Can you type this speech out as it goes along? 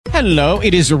Hello,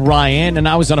 it is Ryan, and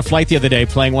I was on a flight the other day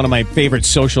playing one of my favorite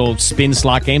social spin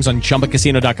slot games on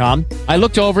ChumbaCasino.com. I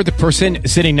looked over at the person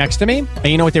sitting next to me, and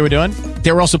you know what they were doing?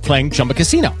 They were also playing Chumba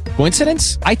Casino.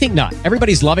 Coincidence? I think not.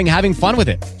 Everybody's loving having fun with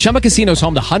it. Chumba Casino is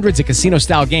home to hundreds of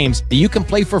casino-style games that you can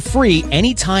play for free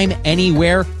anytime,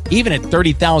 anywhere, even at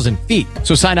 30,000 feet.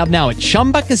 So sign up now at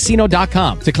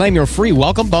ChumbaCasino.com to claim your free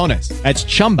welcome bonus. That's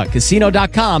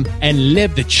ChumbaCasino.com and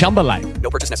live the Chumba life. No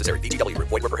purchase necessary. VGW.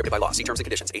 Void where prohibited by law. See terms and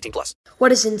conditions. 18+.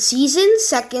 What is in seasons,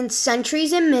 seconds,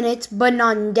 centuries, and minutes, but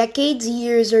not in decades,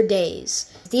 years, or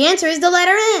days? The answer is the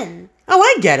letter N. Oh,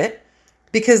 I get it.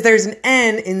 Because there's an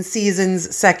N in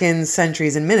seasons, seconds,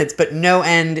 centuries, and minutes, but no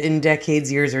end in decades,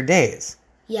 years, or days.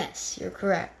 Yes, you're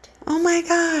correct. Oh my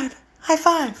God. High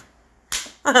five.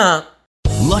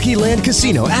 Lucky Land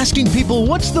Casino, asking people,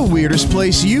 what's the weirdest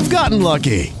place you've gotten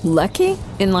lucky? Lucky?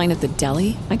 In line at the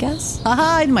deli, I guess?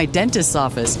 Aha, in my dentist's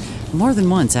office. More than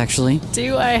once, actually.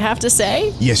 Do I have to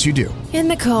say? Yes, you do. In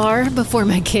the car before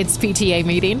my kids' PTA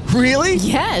meeting. Really?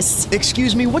 Yes.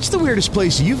 Excuse me, what's the weirdest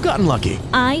place you've gotten lucky?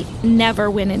 I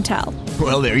never win and tell.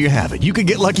 Well, there you have it. You can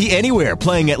get lucky anywhere,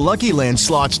 playing at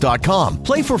LuckyLandSlots.com.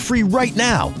 Play for free right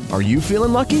now. Are you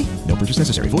feeling lucky? No purchase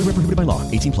necessary. Void where prohibited by law.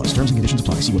 18+. Terms and conditions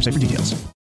apply. See website for details.